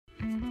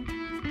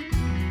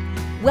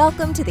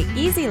Welcome to the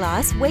Easy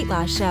Loss Weight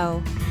Loss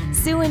Show.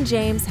 Sue and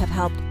James have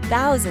helped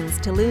thousands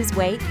to lose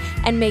weight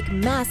and make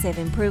massive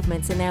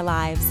improvements in their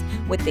lives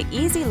with the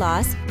Easy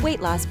Loss Weight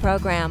Loss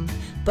program,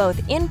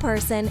 both in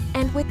person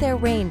and with their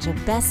range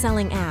of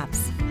best-selling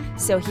apps.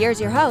 So here's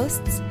your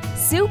hosts,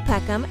 Sue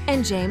Peckham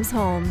and James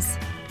Holmes.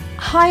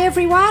 Hi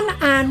everyone,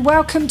 and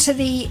welcome to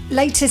the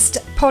latest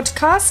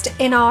podcast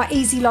in our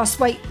Easy Loss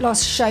Weight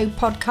Loss Show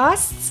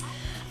podcasts.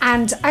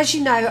 And as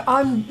you know,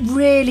 I'm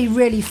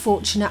really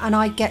fortunate, and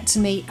I get to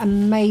meet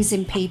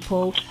amazing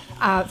people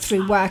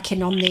through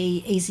working on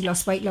the Easy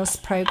Loss Weight Loss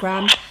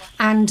program.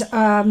 And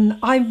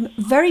I'm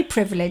very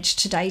privileged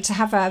today to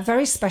have a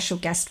very special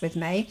guest with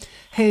me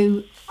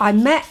who I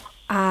met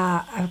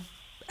a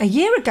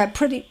year ago,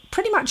 pretty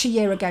much a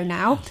year ago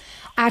now,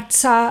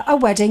 at a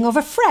wedding of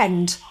a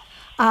friend.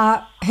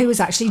 Who was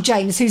actually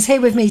James, who's here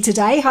with me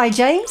today. Hi,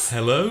 James.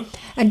 Hello.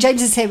 And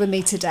James is here with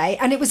me today.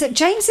 And it was at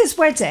James's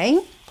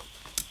wedding.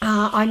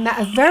 I met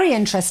a very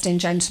interesting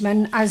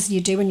gentleman, as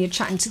you do when you're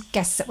chatting to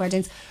guests at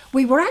weddings.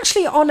 We were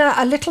actually on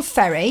a little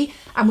ferry,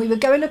 and we were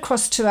going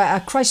across to a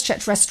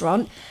Christchurch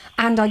restaurant.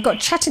 And I got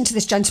chatting to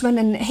this gentleman,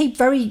 and he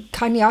very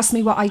kindly asked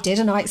me what I did,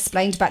 and I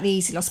explained about the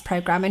Easy Loss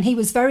program, and he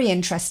was very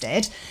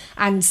interested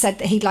and said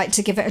that he'd like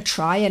to give it a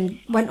try,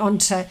 and went on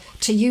to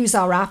use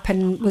our app,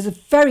 and was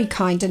very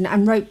kind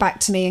and wrote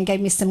back to me and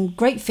gave me some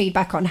great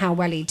feedback on how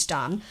well he'd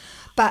done.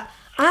 But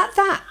at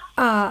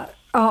that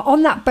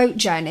on that boat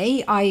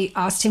journey, I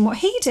asked him what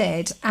he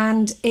did,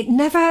 and it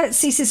never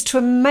ceases to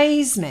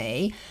amaze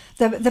me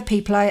the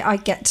people I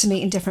get to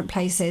meet in different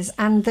places.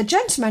 And the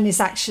gentleman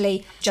is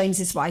actually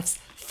James's wife's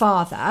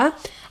father,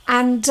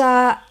 and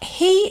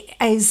he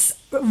is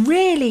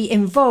really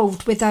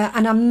involved with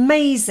an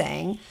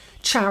amazing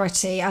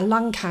charity, a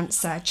lung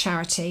cancer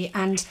charity,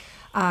 and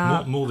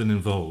more than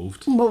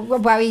involved.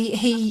 Well,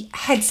 he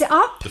heads it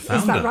up. Is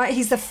that right?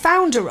 He's the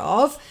founder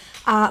of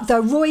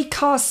the Roy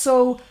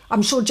Castle.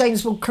 I'm sure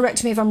James will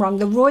correct me if I'm wrong.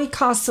 The Roy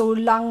Castle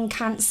Lung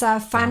Cancer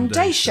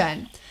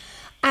Foundation.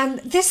 And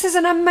this is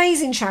an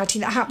amazing charity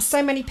that helps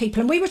so many people.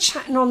 And we were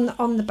chatting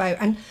on the boat.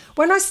 And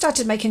when I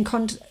started making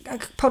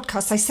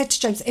podcasts, I said to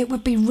James, it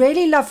would be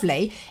really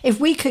lovely if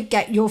we could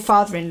get your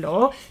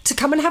father-in-law to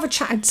come and have a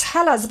chat and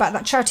tell us about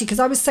that charity, because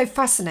I was so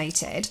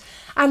fascinated.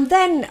 And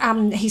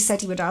then he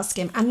said he would ask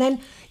him. And then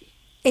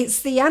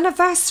it's the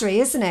anniversary,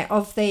 isn't it,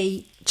 of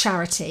the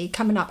charity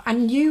coming up.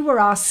 And you were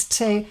asked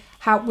to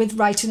help with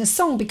writing a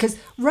song, because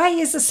Ray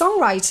is a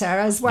songwriter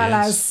as well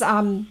as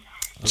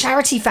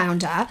charity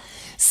founder.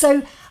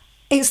 So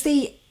it's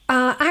the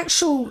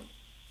actual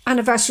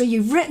anniversary.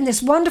 You've written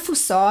this wonderful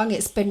song.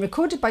 It's been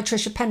recorded by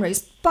Trisha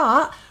Penrose,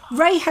 but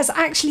Ray has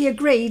actually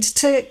agreed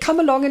to come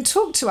along and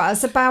talk to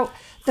us about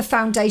the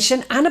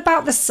foundation and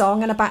about the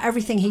song and about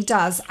everything he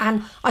does.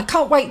 And I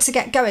can't wait to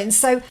get going.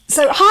 So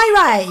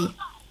hi, Ray.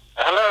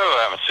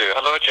 Hello, Sue.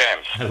 Hello,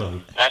 James.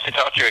 Hello. Nice to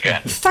talk to you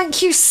again.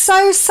 Thank you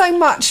so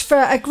much for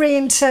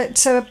agreeing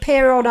to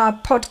appear on our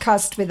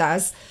podcast with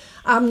us.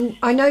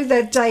 I know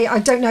the day, I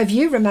don't know if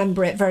you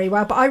remember it very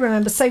well, but I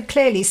remember so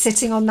clearly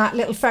sitting on that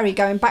little ferry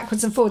going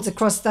backwards and forwards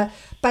across the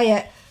bay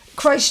at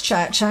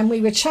Christchurch, and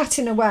we were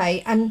chatting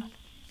away, and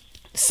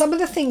some of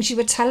the things you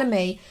were telling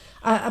me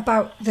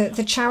about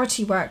the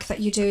charity work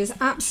that you do is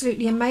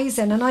absolutely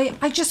amazing. And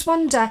I just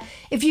wonder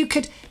if you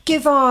could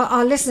give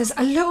our listeners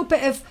a little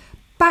bit of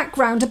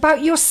background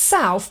about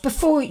yourself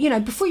before you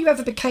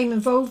ever became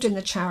involved in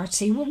the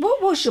charity.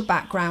 What was your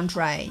background,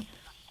 Ray?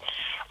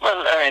 Well,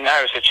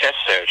 I was a chest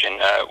surgeon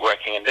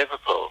working in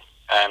Liverpool,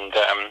 and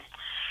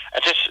I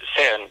just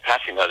say in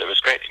passing though, it was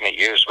great to meet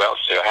you as well,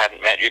 Sue. I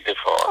hadn't met you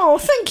before. Oh,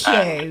 thank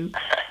you.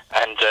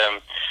 And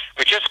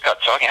we just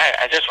got talking.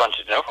 I just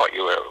wanted to know what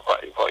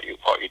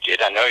you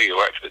did. I know you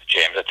worked with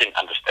James. I didn't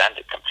understand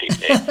it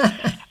completely.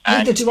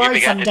 Neither do I. You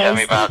began some to tell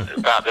days. me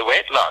about the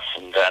weight loss,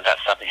 and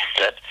that's something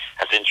that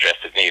has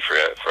interested me for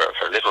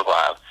a little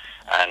while.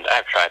 And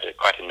I've tried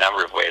quite a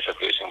number of ways of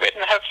losing weight,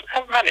 and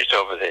have managed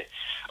over the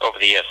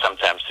years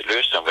sometimes to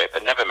lose some weight,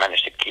 but never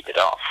managed to keep it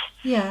off.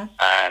 Yeah.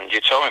 And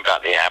you told me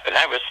about the app, and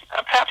I was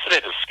perhaps a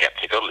little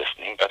skeptical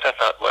listening, but I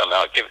thought, well,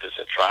 I'll give this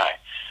a try.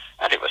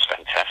 And it was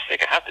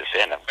fantastic. I have to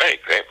say, and I'm very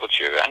grateful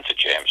to you and to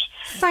James.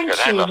 Thank you,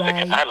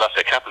 Ray. I lost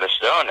a couple of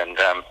stone, and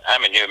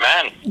I'm a new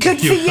man. Good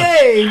for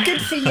you.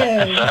 Good for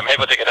you. So I'm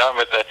able to get on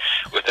with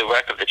the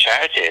work of the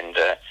charity. And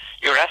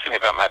you were asking me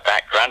about my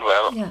background.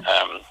 Well, Yeah.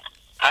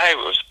 I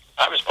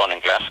was born in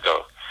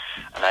Glasgow,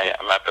 and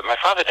my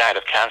father died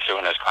of cancer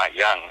when I was quite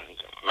young.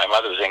 My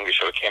mother was English,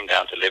 so we came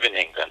down to live in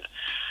England.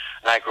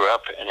 And I grew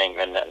up in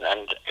England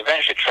and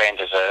eventually trained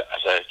as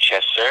a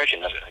chest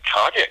surgeon, as a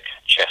cardiac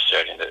chest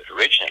surgeon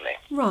originally.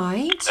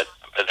 Right.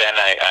 But then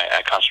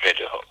I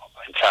concentrated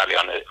entirely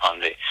on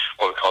the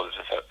what we call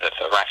the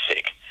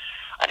thoracic.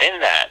 And in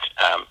that,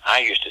 I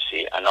used to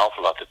see an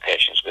awful lot of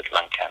patients with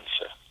lung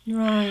cancer.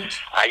 Right.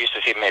 I used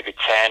to see maybe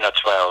 10 or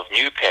 12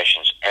 new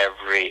patients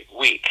every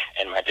week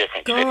in my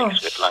different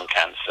clinics with lung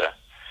cancer.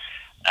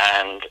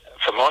 And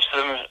for most of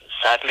them,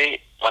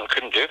 sadly, one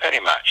couldn't do very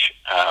much.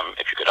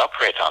 If you could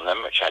operate on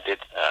them, which I did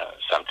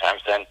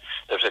sometimes, then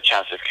there was a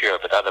chance of cure,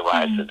 but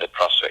otherwise the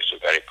prospects were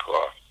very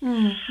poor.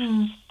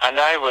 Mm-hmm. And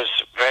I was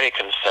very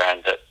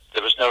concerned that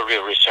there was no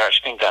real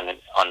research being done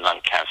on lung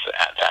cancer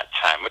at that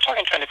time. We're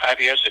talking 25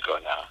 years ago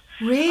now.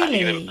 Really? And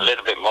even a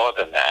little bit more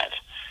than that.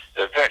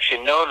 There was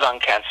virtually no lung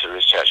cancer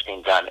research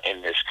being done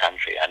in this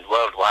country, and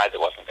worldwide there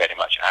wasn't very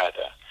much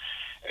either.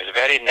 It was a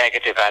very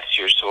negative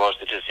attitude towards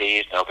the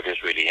disease. Nobody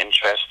was really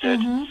interested.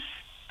 Mm-hmm.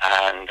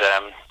 And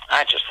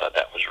I just thought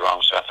that was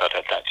wrong, so I thought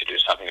I'd like to do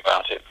something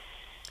about it.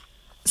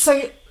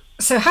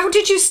 So how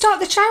did you start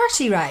the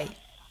charity, Ray?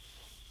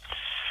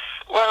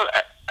 Well,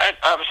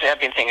 obviously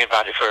I've been thinking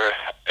about it for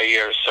a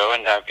year or so,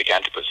 and I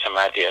began to put some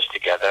ideas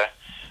together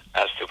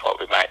as to what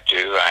we might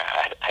do.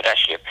 I had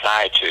actually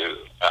applied to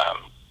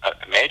a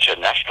major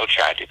national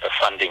charity for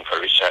funding for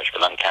research for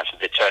lung cancer.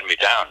 They turned me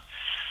down.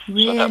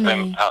 Really?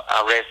 So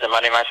I'll raise the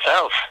money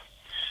myself.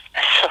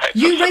 So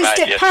you raised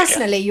it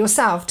personally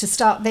yourself to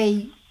start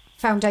the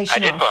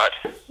foundation? I did what?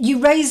 You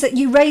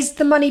raised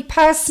the money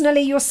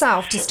personally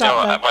yourself to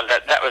start well,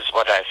 that was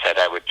what I said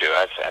I would do.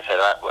 I said,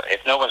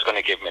 if no one's going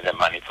to give me the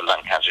money for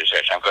lung cancer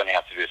research, I'm going to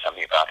have to do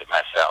something about it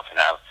myself. And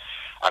I'll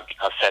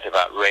set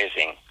about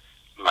raising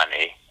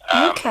money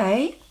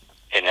okay.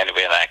 in any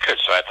way that I could.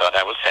 So I thought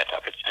I will set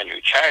up a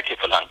new charity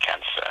for lung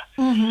cancer.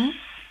 Mm-hmm.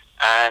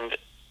 And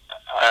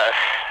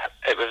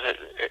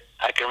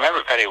I can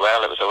remember very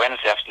well. It was a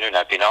Wednesday afternoon.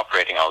 I'd been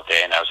operating all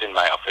day, and I was in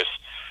my office.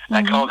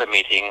 I called a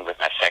meeting with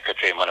my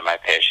secretary and one of my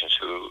patients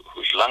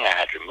whose lung I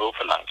had removed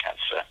for lung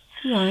cancer.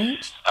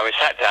 Right. And we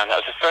sat down. That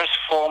was the first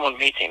formal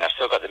meeting. I've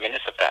still got the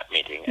minutes of that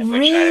meeting.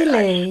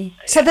 Really?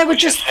 So there were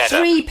just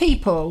 3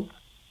 people?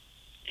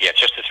 Yeah,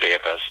 just the 3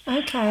 of us.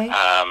 Okay.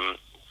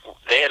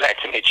 They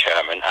elected me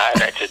chairman. I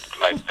elected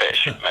my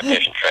patient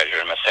treasurer,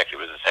 and my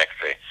secretary was the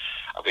secretary.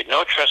 With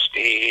no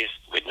trustees,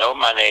 with no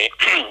money,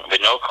 with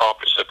no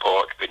corporate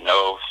support, with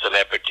no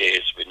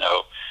celebrities, with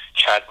no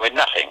with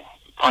nothing.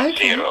 Point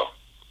zero.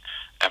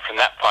 And from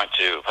that point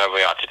to where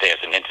we are today as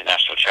an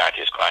international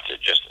charity is quite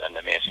just an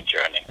amazing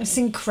journey. It's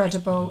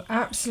incredible,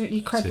 absolutely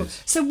incredible.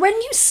 So when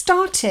you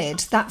started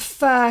that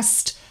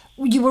first,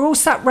 you were all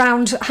sat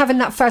round having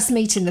that first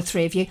meeting, the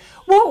 3 of you.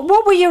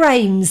 What were your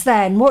aims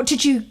then? What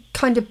did you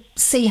kind of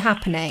see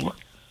happening?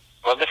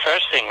 Well, the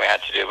first thing we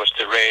had to do was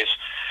to raise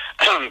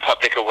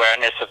public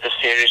awareness of the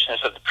seriousness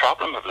of the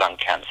problem of lung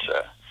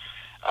cancer.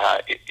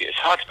 It's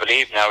hard to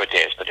believe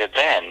nowadays, but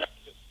then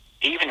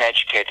even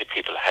educated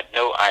people had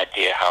no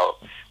idea how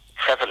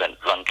prevalent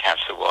lung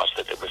cancer was,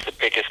 that it was the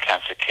biggest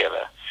cancer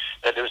killer,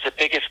 that it was the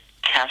biggest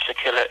cancer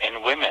killer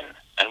in women.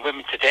 And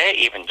women today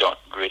even don't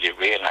really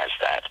realize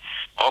that.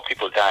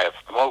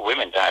 More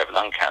women die of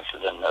lung cancer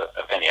than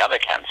of any other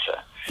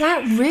cancer.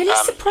 That really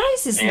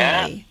surprises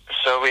me.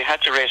 So we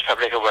had to raise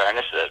public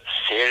awareness of the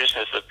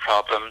seriousness of the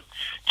problem,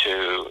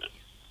 to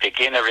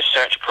begin a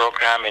research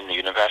program in the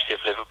University of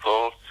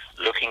Liverpool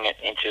looking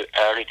into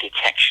early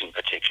detection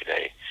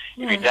particularly.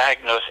 If you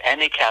diagnose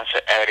any cancer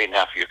early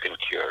enough, you can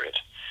cure it.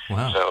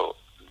 Wow. So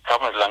the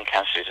problem with lung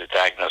cancer is it's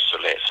diagnosed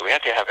so late. So we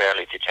had to have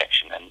early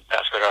detection, and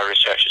that's where our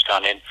research has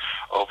gone in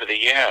over the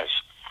years.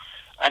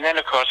 And then,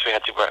 of course, we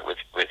had to work with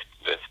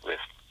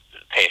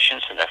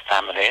patients and their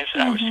families.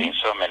 I was seeing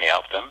so many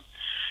of them.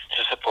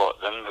 To support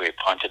them, we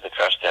appointed the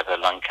first ever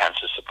lung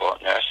cancer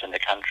support nurse in the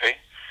country.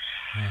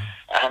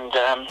 And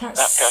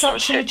that's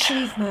such an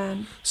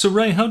achievement. So,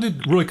 Ray, how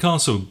did Roy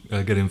Castle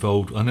get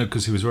involved? I know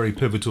because he was very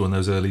pivotal in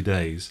those early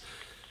days.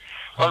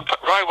 Well,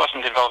 Roy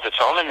wasn't involved at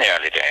all in the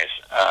early days.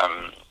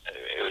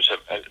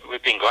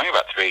 We'd been going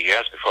about 3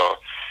 years before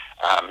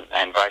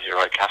I invited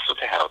Roy Castle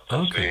to help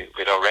us. Okay.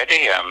 We'd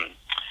already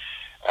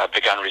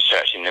begun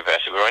research in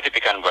university. We'd already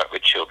begun work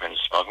with children's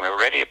smoking. We'd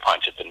already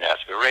appointed the nurse.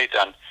 We'd already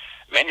done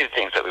many of the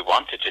things that we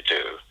wanted to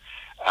do.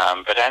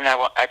 But then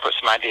I put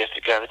some ideas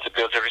together to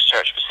build a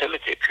research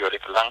facility purely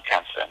for lung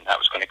cancer, and that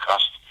was going to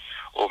cost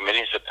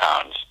millions of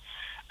pounds.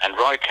 And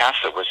Roy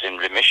Castle was in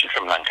remission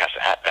from lung cancer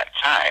at that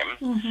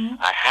time.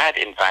 I had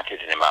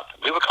invited him up.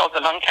 We were called the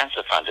Lung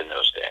Cancer Fund in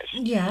those days.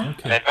 Yeah.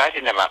 Okay. And I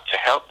invited him up to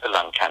help the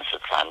Lung Cancer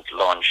Fund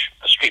launch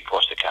a street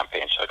poster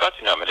campaign, so I got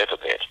to know him a little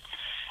bit.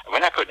 And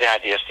when I put the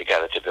ideas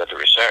together to build a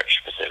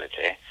research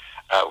facility,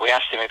 we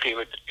asked him if he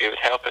would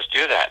help us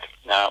do that.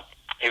 Now,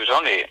 he was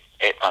only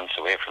 8 months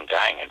away from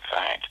dying, in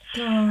fact.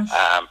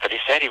 But he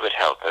said he would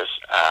help us.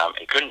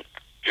 He couldn't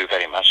do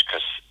very much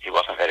because he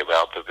wasn't very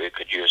well, but we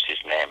could use his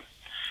name.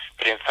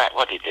 But in fact,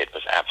 what he did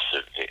was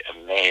absolutely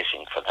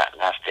amazing for that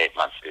last 8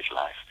 months of his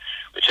life.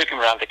 We took him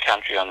around the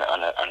country on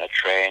a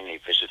train. He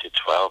visited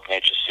 12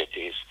 major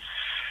cities.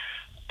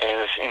 It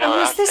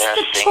was, is this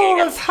the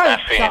tour of hope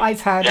that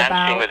I've heard about?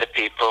 Dancing with the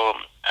people,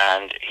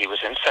 and he was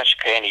in such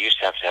pain. He used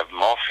to have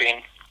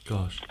morphine.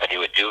 Gosh. But he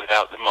would do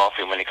without the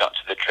morphine when he got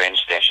to the train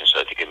station so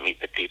that he could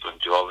meet the people and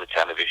do all the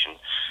television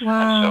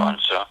and so on.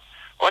 So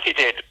what he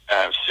did,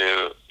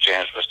 Sue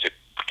James, was to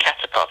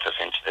catapult us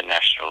into the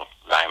national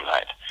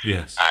limelight.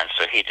 Yes. And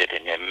so he did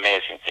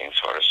amazing things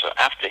for us. So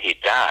after he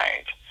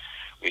died,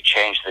 we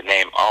changed the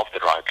name of the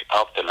Lung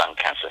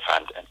Cancer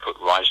Fund and put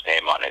Roy's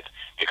name on it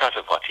because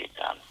of what he'd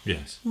done.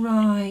 Yes.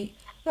 Right.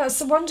 That's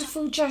a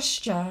wonderful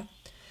gesture.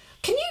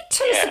 Can you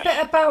tell us a bit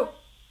about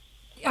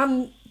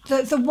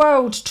the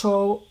world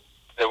tour?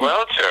 The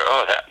world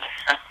tour?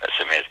 That's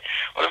amazing.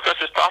 Well, of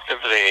course, as part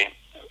of the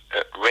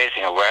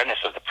raising awareness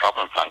of the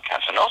problem of lung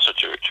cancer and also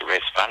to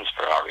raise funds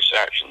for our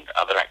research and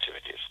other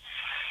activities,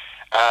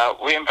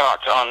 we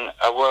embarked on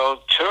a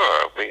world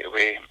tour.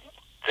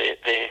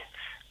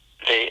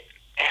 The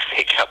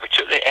FA Cup, we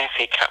took the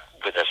FA Cup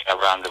with us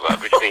around the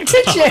world.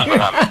 Did you?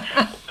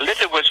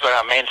 Littlewoods were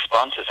our main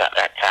sponsors at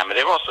that time, but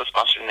they were also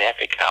sponsoring the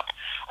FA Cup,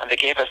 and they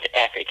gave us the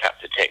FA Cup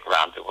to take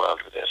around the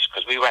world with us,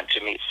 because we went to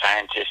meet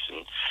scientists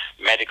and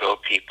medical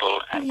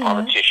people and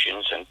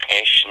politicians and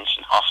patients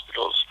and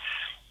hospitals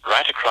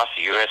right across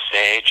the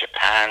USA,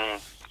 Japan,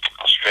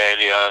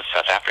 Australia,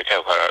 South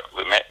Africa, where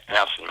we met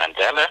Nelson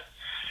Mandela,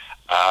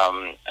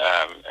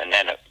 and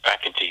then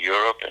back into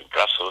Europe and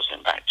Brussels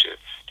and back to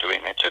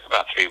England. It took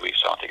about 3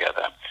 weeks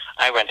altogether.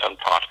 I went on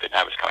part of it, and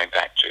I was coming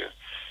back to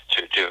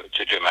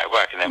do my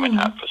work, and then went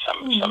out for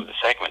some of the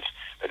segments.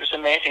 But it was an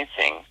amazing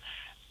thing,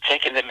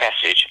 taking the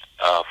message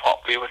of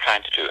what we were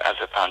trying to do as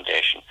a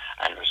foundation,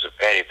 and it was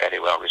very, very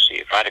well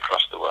received right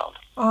across the world.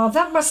 Oh,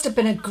 that must have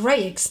been a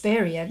great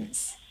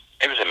experience.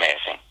 It was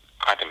amazing,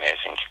 quite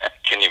amazing.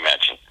 Can you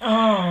imagine?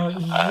 Oh,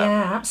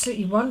 yeah,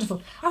 absolutely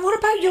wonderful. And what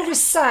about your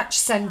research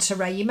centre,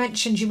 Ray? You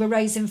mentioned you were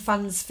raising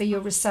funds for your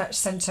research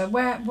centre.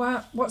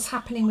 What's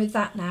happening with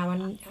that now,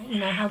 and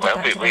how did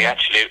that we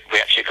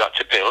actually got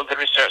to build the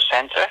research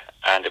centre,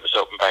 and it was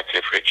opened by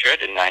Cliff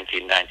Richard in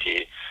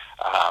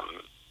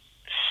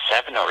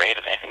 1997 or 8.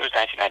 I think it was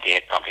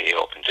 1998. Probably he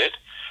opened it,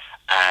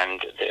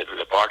 and the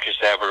laboratories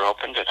there were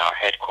opened, and our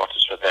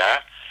headquarters were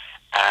there,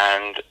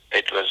 and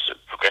it was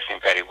progressing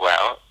very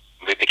well.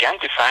 We began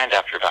to find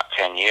after about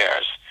 10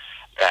 years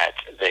that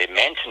the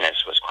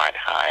maintenance was quite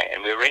high,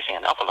 and we were raising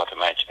an awful lot of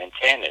money to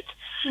maintain it.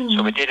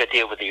 So we did a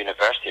deal with the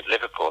University of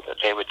Liverpool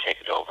that they would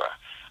take it over.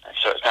 And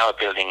so it's now a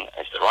building,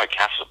 it's the Roy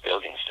Castle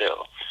building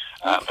still.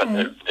 But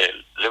the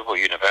Liverpool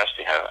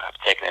University have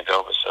taken it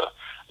over. So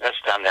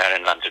that's down there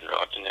in London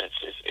Road, and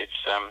it's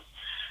a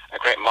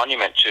great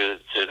monument to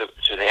the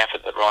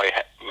effort that Roy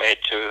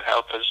made to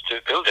help us to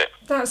build it.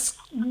 That's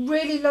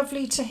really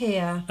lovely to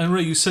hear. And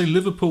Ray, you say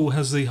Liverpool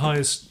has the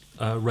highest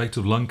rate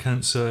of lung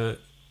cancer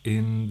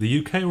in the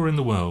UK or in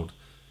the world?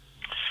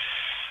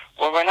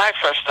 Well, when I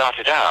first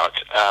started out,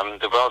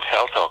 the World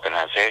Health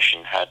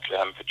Organization had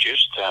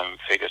produced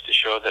figures to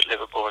show that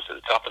Liverpool was at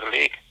the top of the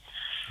league.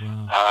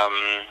 Wow.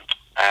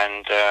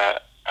 And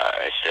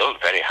it's still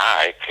very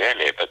high,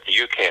 clearly, but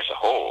the UK as a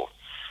whole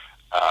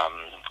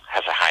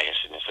has a high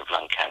incidence of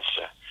lung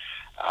cancer.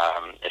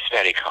 It's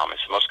very common.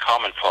 It's the most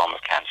common form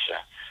of cancer.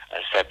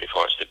 As I said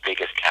before, it's the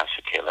biggest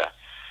cancer killer.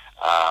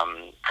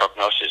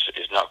 Prognosis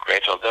is not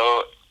great,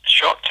 although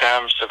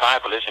short-term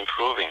survival is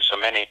improving. So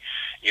many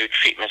new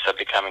treatments are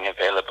becoming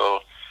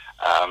available,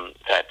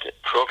 that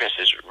progress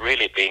is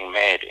really being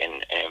made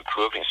in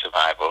improving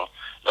survival.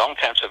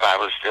 Long-term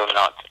survival is still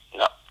not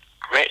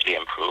greatly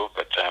improved,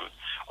 but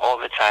all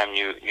the time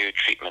new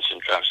treatments and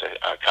drugs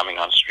are coming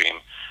on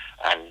stream.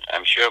 And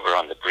I'm sure we're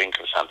on the brink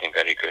of something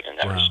very good in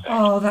that respect.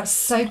 Oh, that's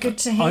so good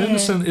to hear. I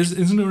understand.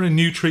 Isn't there a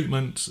new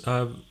treatment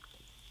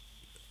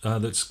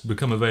that's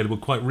become available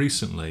quite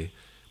recently?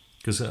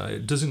 Because I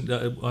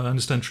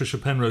understand Tricia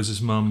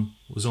Penrose's mum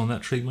was on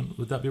that treatment.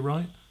 Would that be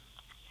right?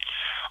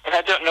 Well,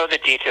 I don't know the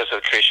details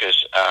of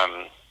Tricia's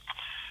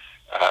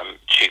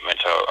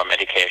treatment or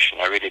medication.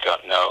 I really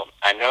don't know.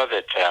 I know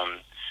that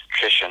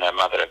Tricia and her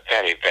mother are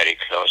very, very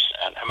close.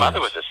 And her mother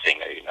was a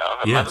singer,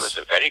 Her mother was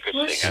a very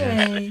good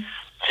singer.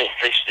 They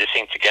used to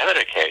sing together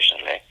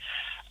occasionally.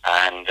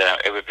 And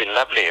it would have been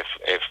lovely if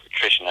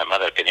Tricia and her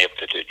mother had been able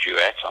to do a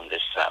duet on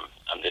this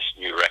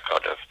new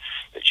record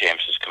that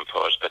James has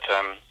composed. But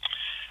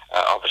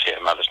obviously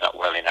her mother's not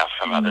well enough.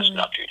 Her mother's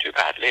not doing too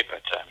badly,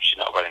 but she's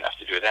not well enough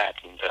to do that.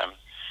 And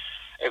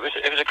it was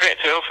a great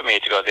thrill for me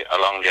to go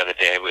along the other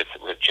day with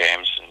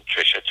James and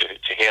Tricia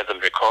to hear them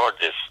record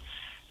this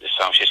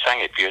song. She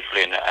sang it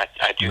beautifully, and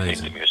I do think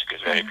the music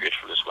is very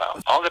beautiful as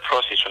well. All the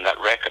proceeds from that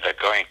record are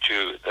going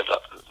to the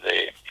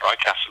Roy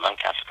Castle Lung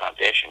Cancer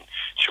Foundation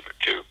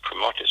to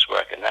promote its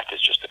work, and that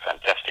is just a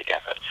fantastic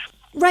effort.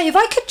 Ray, if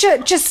I could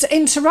just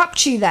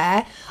interrupt you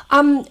there,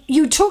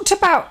 you talked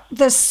about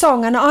the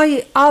song, and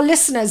our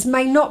listeners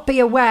may not be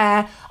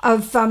aware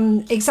of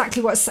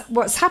exactly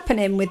what's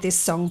happening with this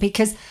song,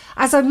 because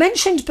as I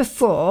mentioned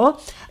before,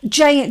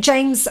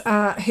 James,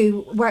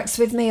 who works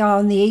with me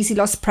on the Easy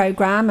Loss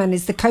programme and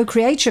is the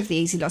co-creator of the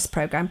Easy Loss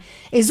programme,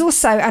 is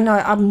also, and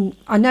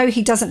I know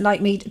he doesn't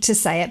like me to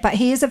say it, but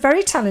he is a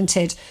very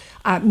talented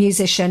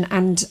musician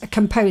and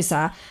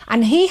composer,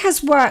 and he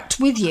has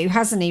worked with you,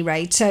 hasn't he,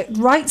 Ray, to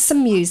write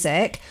some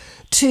music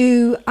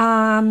to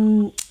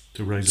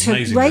raise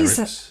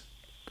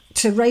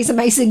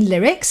amazing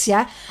lyrics,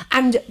 yeah.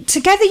 And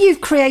together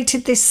you've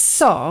created this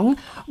song,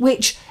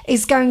 which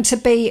is going to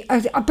be,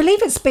 I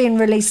believe it's being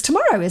released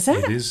tomorrow, is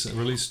it? It is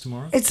released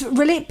tomorrow. It's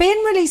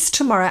being released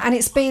tomorrow, and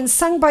it's being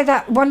sung by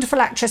that wonderful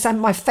actress and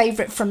my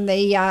favourite from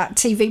the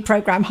TV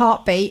programme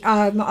Heartbeat.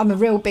 I'm a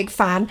real big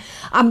fan.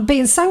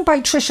 Being sung by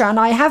Trisha, and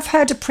I have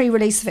heard a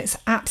pre-release of it. It's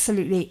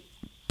absolutely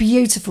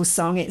beautiful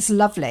song. It's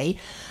lovely,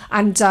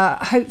 and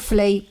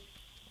hopefully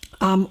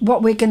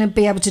what we're going to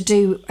be able to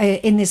do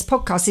in this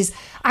podcast is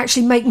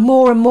actually make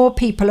more and more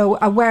people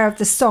aware of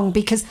the song,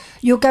 because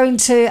you're going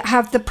to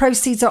have the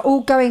proceeds are all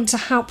going to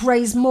help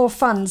raise more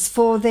funds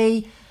for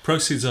the...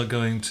 Proceeds are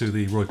going to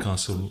the Roy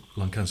Castle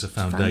Lung Cancer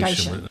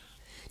Foundation.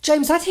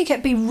 James, I think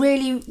it'd be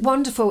really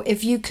wonderful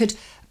if you could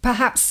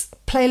perhaps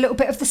play a little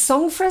bit of the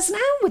song for us now.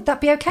 Would that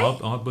be okay?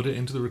 I'll put it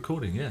into the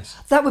recording, yes.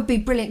 That would be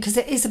brilliant, because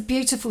it is a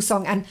beautiful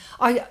song, and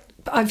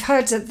I've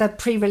heard the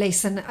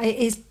pre-release, and it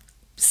is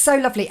so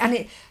lovely,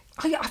 and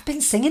I've been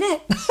singing it.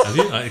 Have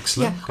you?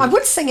 Excellent. Yeah, I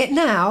would sing it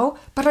now,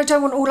 but I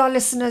don't want all our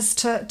listeners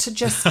to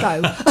just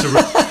go.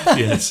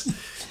 Yes.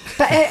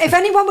 But if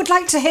anyone would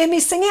like to hear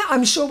me sing it,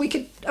 I'm sure we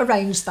could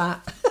arrange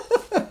that.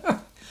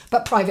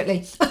 But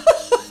privately.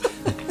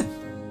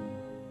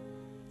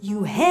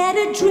 You had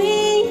a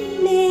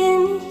dream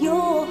in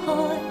your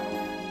heart,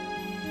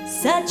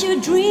 such a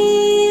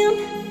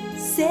dream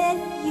set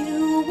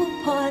you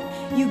apart.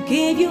 You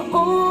gave your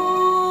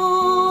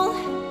all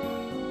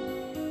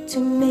to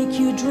make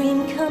your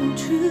dream come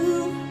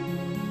true.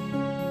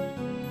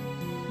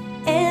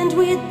 And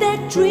with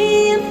that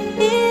dream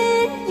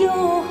in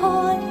your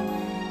heart,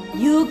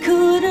 you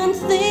couldn't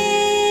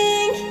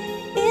think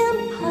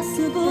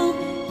impossible.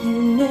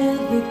 You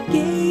never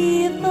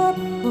gave up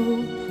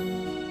hope,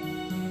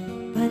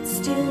 but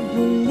still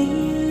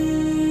believed.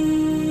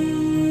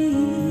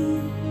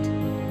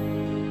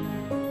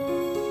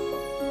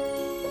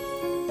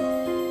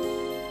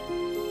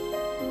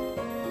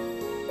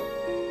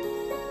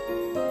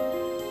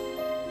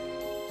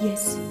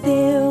 Yes,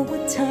 there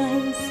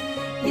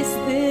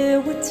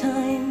were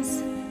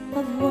times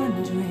of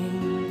wondering.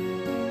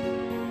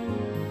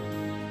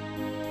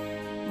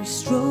 You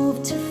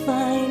strove to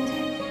find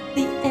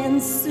the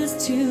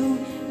answers to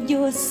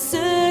your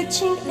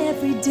searching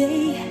every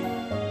day,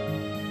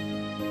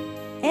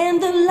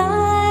 and the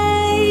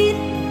light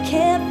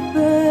kept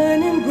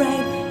burning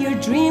bright. Your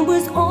dream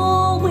was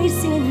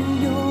always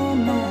in your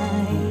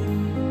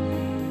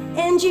mind,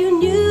 and you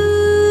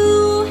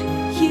knew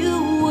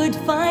you would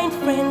find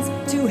friends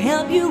to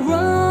help you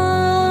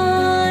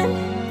run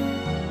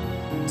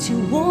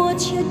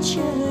towards your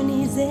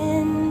journey's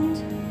end.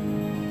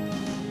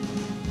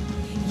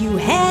 You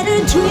had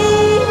a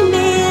dream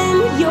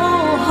in your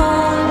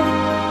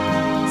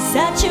heart,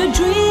 such a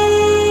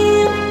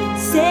dream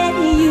set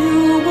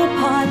you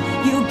apart.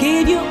 You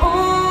gave your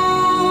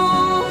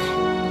all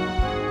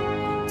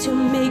to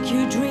make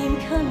your dream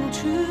come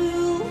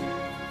true.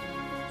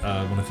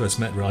 When I first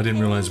met Ray, I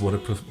didn't realise what a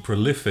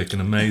prolific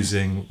and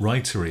amazing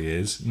writer he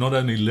is. Not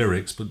only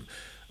lyrics, but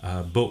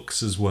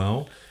books as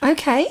well.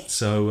 Okay.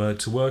 So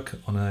to work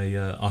on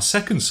our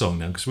second song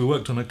now, because we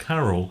worked on a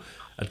carol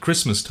at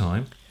Christmas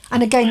time.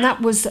 And again,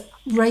 that was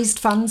raised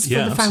funds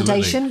for the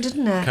foundation,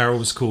 didn't it? Carol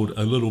was called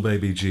 "O Little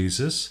Baby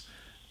Jesus,"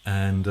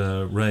 and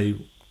Ray,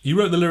 you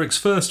wrote the lyrics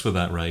first for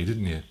that, Ray,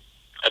 didn't you?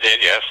 I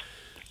did, yes.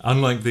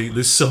 Unlike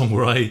this song,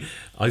 where I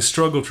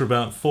struggled for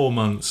about 4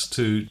 months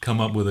to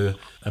come up with a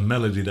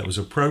melody that was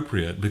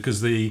appropriate,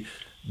 because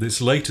this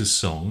latest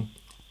song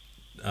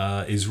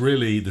is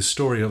really the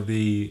story of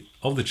the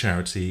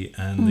charity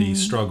and the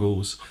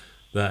struggles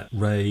that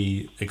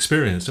Ray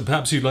experienced. And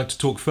perhaps you'd like to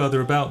talk further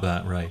about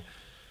that, Ray.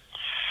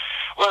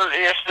 Well,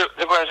 yes,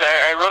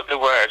 I wrote the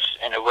words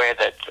in a way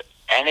that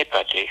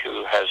anybody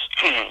who has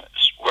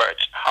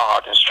worked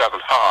hard and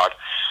struggled hard,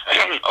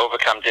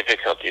 overcome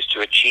difficulties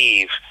to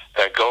achieve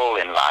their goal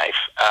in life,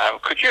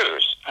 could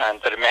use. And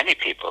there are many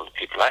people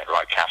like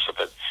Roy Castle,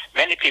 but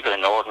many people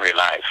in ordinary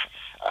life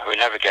who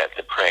never get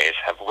the praise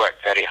have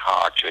worked very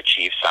hard to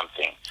achieve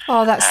something.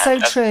 Oh, that's so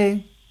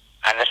true.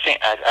 And I think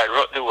I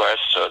wrote the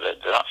words so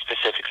that they're not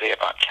specifically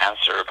about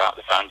cancer, about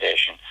the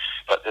foundation,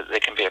 but that they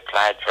can be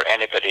applied for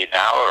anybody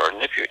now or in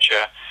the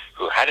future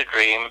who had a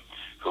dream,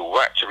 who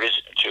worked to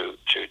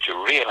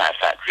realize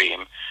that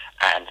dream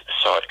and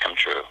saw it come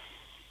true.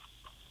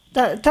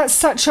 That's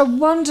such a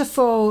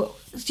wonderful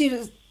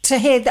to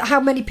hear that how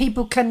many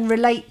people can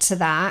relate to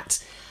that,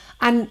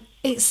 and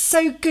it's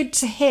so good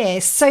to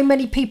hear so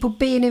many people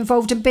being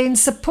involved and being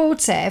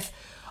supportive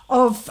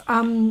of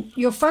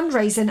your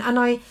fundraising. And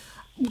I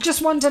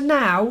just wonder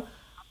now,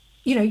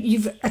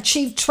 you've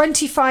achieved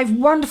 25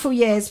 wonderful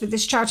years with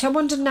this charity. I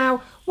wonder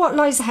now what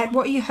lies ahead.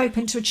 What are you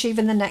hoping to achieve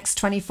in the next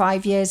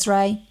 25 years,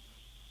 Ray?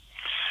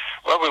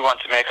 Well, we want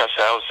to make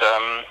ourselves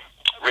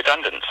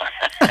redundant.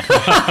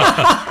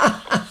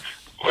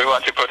 We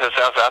want to put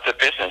ourselves out of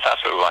business.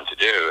 That's what we want to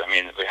do. I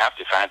mean, we have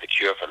to find the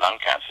cure for lung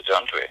cancer,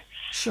 don't we?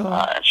 Sure.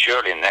 And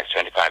surely in the next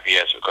 25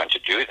 years we're going to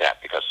do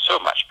that, because so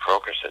much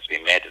progress has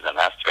been made in the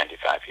last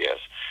 25 years.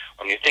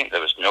 When you think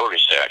there was no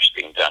research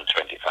being done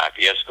 25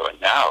 years ago,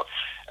 and now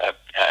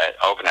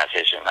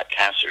organisations like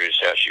Cancer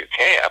Research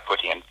UK are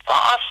putting in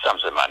vast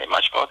sums of money,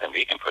 much more than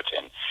we can put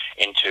in,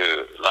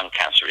 into lung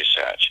cancer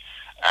research.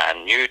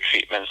 And new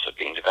treatments are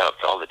being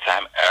developed all the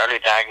time. Early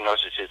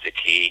diagnosis is the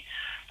key,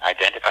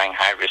 identifying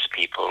high-risk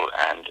people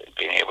and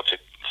being able to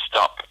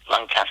stop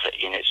lung cancer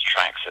in its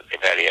tracks at the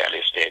very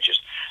early stages.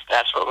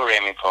 That's what we're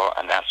aiming for,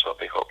 and that's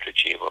what we hope to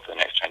achieve over the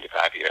next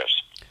 25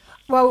 years.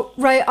 Well,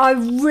 Ray, I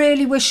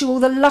really wish you all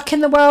the luck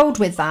in the world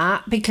with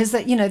that, because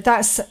that,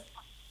 that's,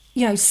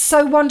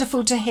 so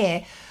wonderful to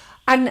hear.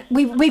 And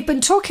we've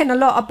been talking a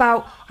lot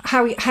about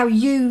how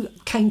you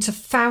came to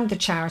found the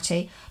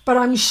charity, but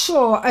I'm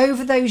sure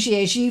over those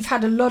years you've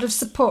had a lot of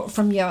support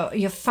from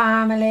your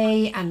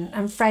family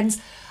and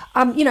friends.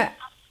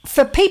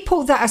 For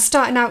people that are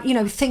starting out,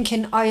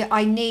 thinking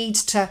I need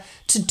to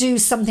do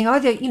something,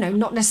 either,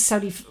 not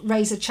necessarily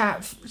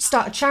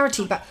start a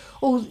charity, but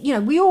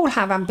we all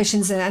have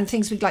ambitions and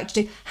things we'd like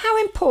to do. How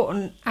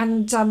important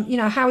and,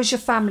 how has your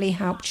family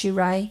helped you,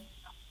 Ray?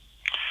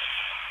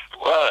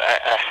 Well,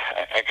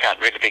 I can't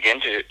really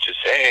begin to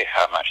say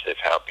how much they've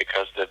helped,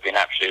 because they've been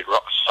absolutely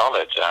rock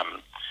solid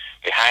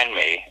behind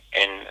me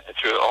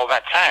through all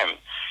that time.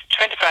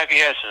 25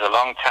 years is a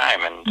long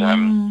time, and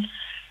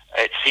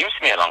it seems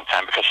to me a long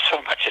time because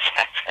so much has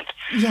happened.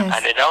 Yes.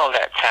 And in all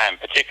that time,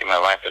 particularly my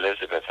wife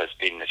Elizabeth has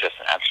been just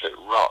an absolute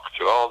rock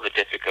through all the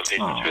difficulties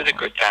and through the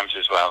good times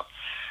as well.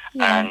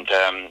 Yeah. And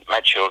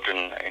my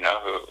children,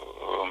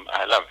 whom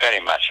I love very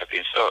much, have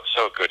been so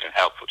good and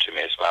helpful to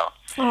me as well.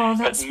 Oh,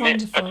 that's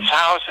wonderful. But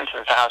thousands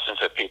and thousands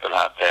of people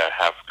out there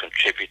have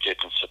contributed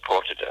and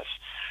supported us.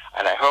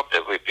 And I hope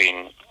that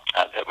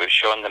that we've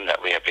shown them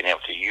that we have been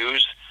able to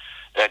use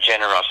their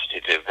generosity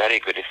to very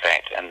good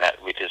effect, and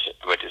that we're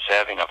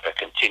deserving of their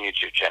continued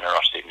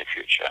generosity in the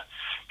future.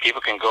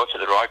 People can go to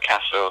the Roy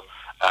Castle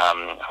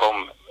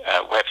home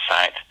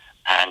website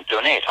and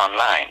donate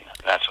online.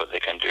 That's what they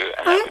can do,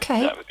 and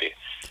that would be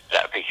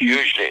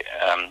hugely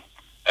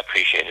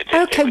appreciated.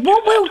 Okay,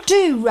 what we'll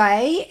do,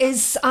 Ray,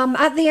 is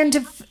at the end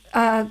of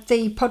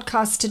the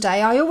podcast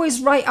today, I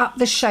always write up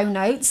the show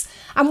notes,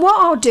 and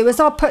what I'll do is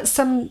I'll put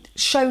some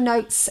show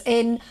notes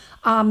in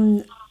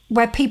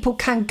where people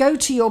can go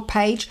to your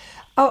page.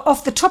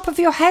 Off the top of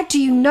your head, do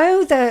you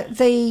know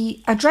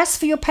the address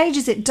for your page?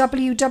 Is it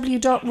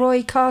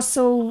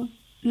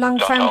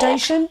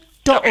www.roycastlelungfoundation.org?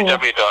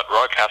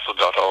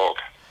 www.roycastle.org.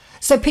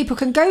 So people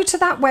can go to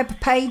that web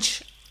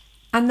page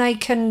and they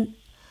can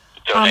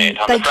donate.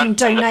 donate. On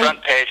the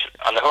front page,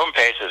 on the home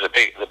page, the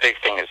big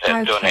thing is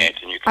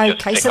donate, and you can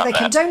just click so on they that.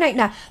 can donate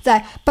now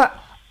there. But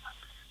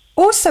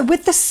also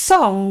with the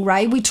song,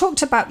 Ray, we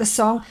talked about the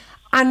song.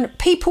 And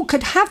people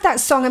could have that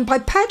song, and by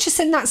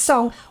purchasing that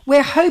song,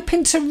 we're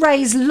hoping to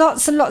raise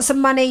lots and lots of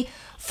money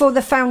for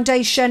the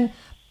foundation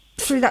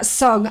through that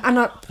song.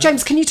 And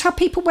James, can you tell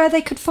people where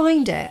they could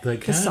find it? They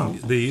can. The song?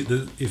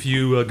 If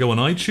you go on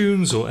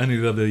iTunes or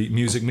any of the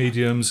music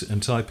mediums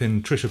and type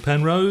in Trisha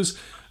Penrose,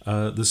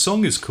 the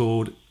song is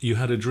called "You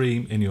Had a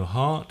Dream in Your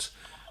Heart."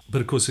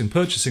 But of course, in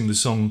purchasing the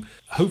song,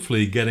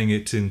 hopefully getting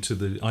it into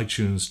the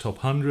iTunes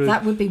top 100,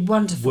 that would be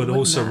wonderful. Would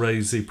also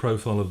raise the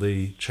profile of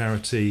the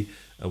charity,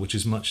 which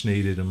is much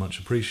needed and much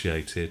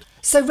appreciated.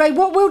 So, Ray,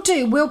 what we'll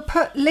do, we'll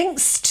put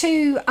links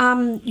to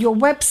your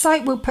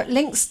website, we'll put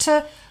links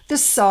to the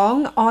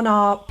song on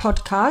our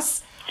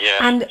podcast. Yeah,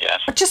 and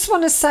I just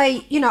want to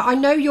say, I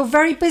know you're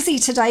very busy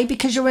today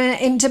because you're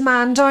in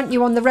demand, aren't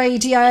you, on the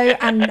radio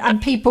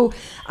and people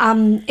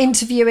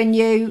interviewing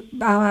you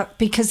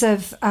because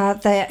of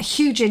the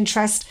huge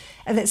interest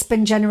that's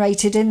been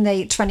generated in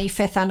the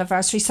 25th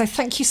anniversary. So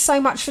thank you so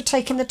much for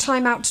taking the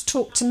time out to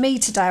talk to me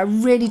today. I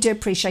really do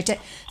appreciate it.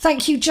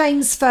 Thank you,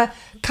 James, for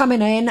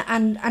coming in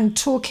and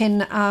talking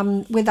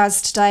with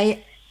us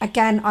today.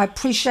 Again, I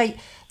appreciate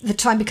the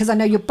time because I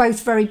know you're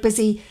both very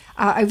busy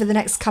over the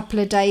next couple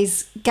of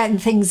days getting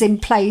things in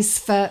place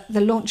for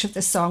the launch of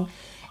the song.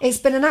 It's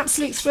been an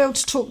absolute thrill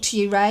to talk to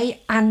you,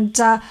 Ray, and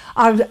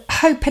I'm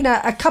hoping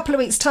a couple of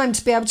weeks' time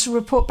to be able to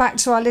report back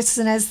to our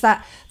listeners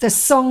that the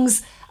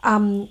song's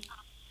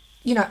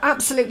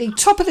absolutely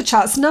top of the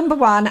charts, number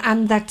one,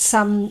 and that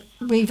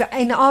we've,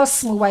 in our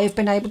small way, have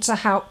been able to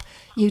help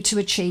you to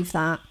achieve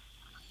that.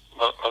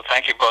 Well,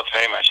 thank you both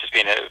very much. It's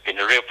been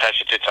a real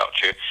pleasure to talk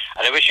to you,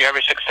 and I wish you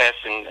every success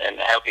in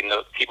helping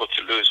the people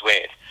to lose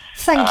weight.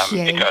 Thank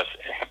you. Because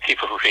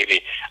people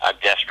really are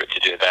desperate to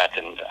do that,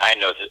 and I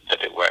know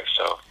that it works.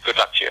 So good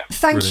luck to you.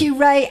 Thank you,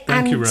 Ray.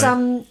 Thank you,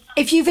 Ray.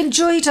 If you've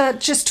enjoyed,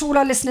 just to all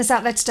our listeners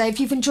out there today, if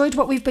you've enjoyed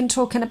what we've been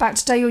talking about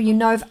today, or you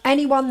know of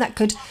anyone that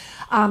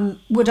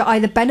would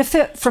either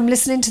benefit from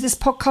listening to this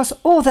podcast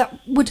or that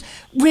would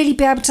really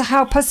be able to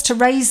help us to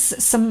raise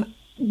some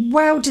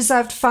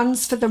well-deserved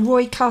funds for the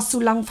Roy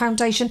Castle Lung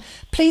Foundation,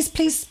 please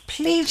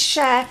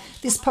share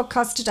this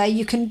podcast today.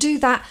 You can do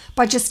that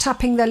by just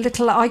tapping the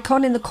little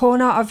icon in the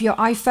corner of your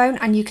iPhone,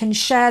 and you can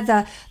share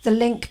the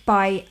link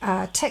by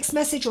text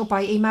message or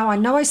by email. I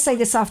know I say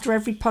this after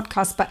every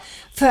podcast, but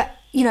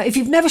if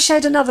you've never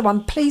shared another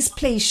one, please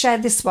share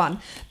this one,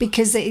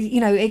 because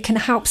it can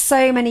help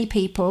so many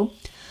people.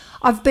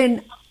 I've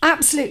been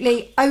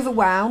absolutely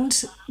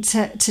overwhelmed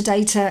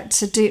today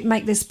to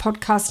make this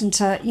podcast and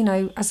to, you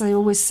know, as I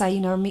always say, you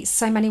know, meet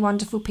so many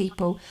wonderful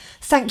people.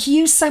 Thank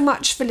you so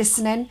much for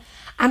listening.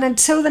 And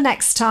until the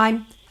next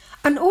time.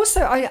 And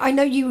also, I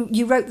know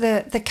you wrote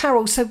the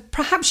carol, so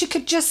perhaps you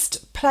could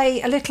just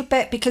play a little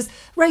bit, because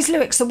Ray's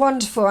lyrics are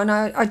wonderful, and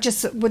I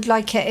just would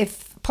like it,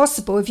 if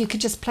possible, if you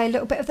could just play a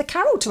little bit of the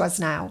carol to us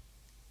now.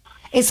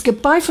 It's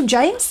goodbye from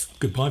James.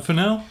 Goodbye for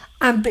now.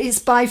 And it's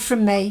bye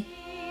from me.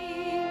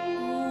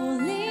 Oh,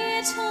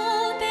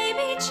 little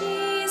baby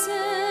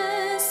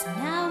Jesus,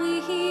 now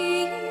we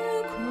hear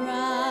you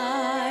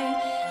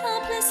cry.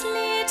 Helpless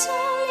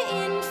little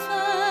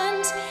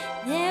infant,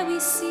 there we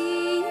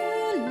see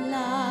you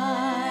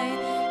lie.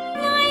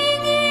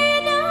 Lying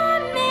in a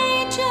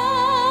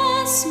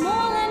manger,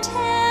 small and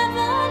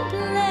heaven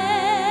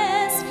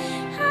blessed,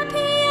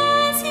 happy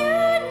as you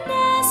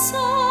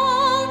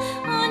nestle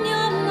on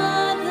your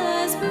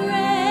mother's breast.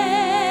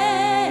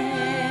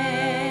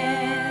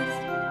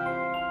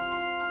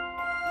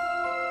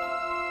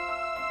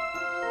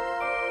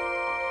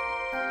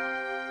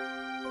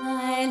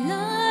 I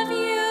love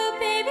you,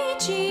 baby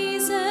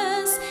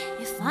Jesus.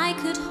 If I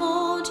could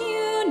hold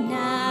you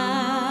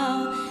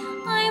now,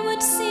 I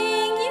would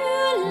sing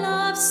you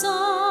love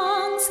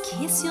songs,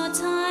 kiss your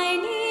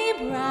tiny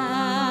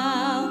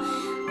brow.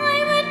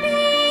 I would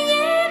be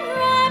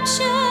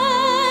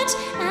enraptured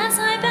as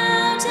I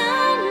bow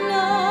down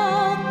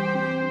low.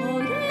 Oh,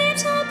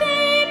 little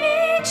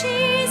baby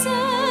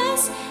Jesus,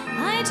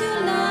 I do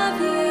love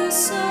you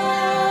so.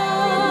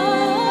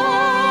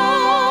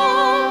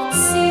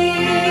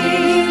 Sing,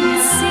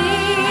 sing,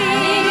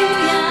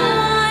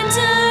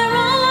 wonder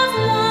of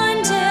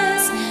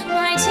wonders,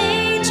 bright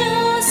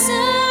angels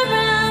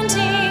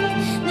surrounding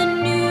the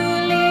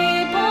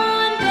newly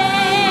born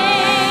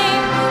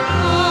babe.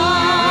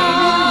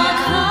 Hark,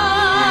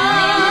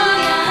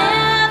 hark,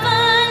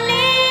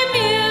 heavenly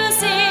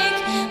music,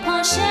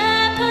 poor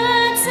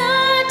shepherds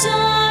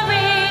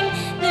adoring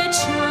the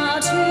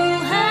child who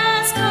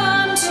has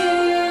come to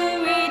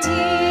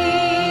redeem.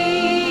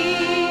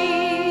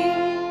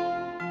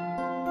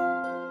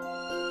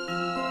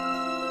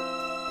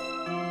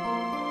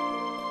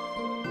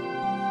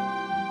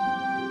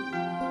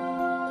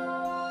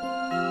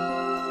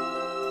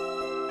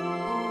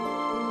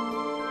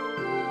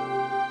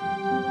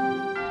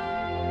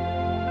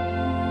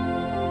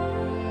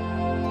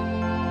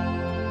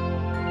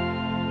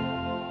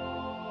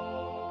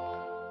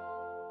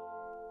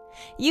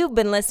 You've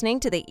been listening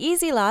to the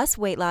Easy Loss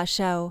Weight Loss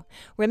Show.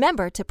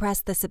 Remember to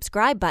press the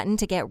subscribe button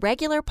to get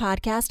regular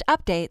podcast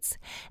updates.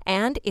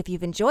 And if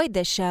you've enjoyed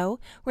this show,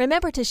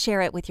 remember to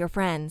share it with your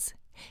friends.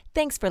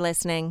 Thanks for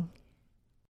listening.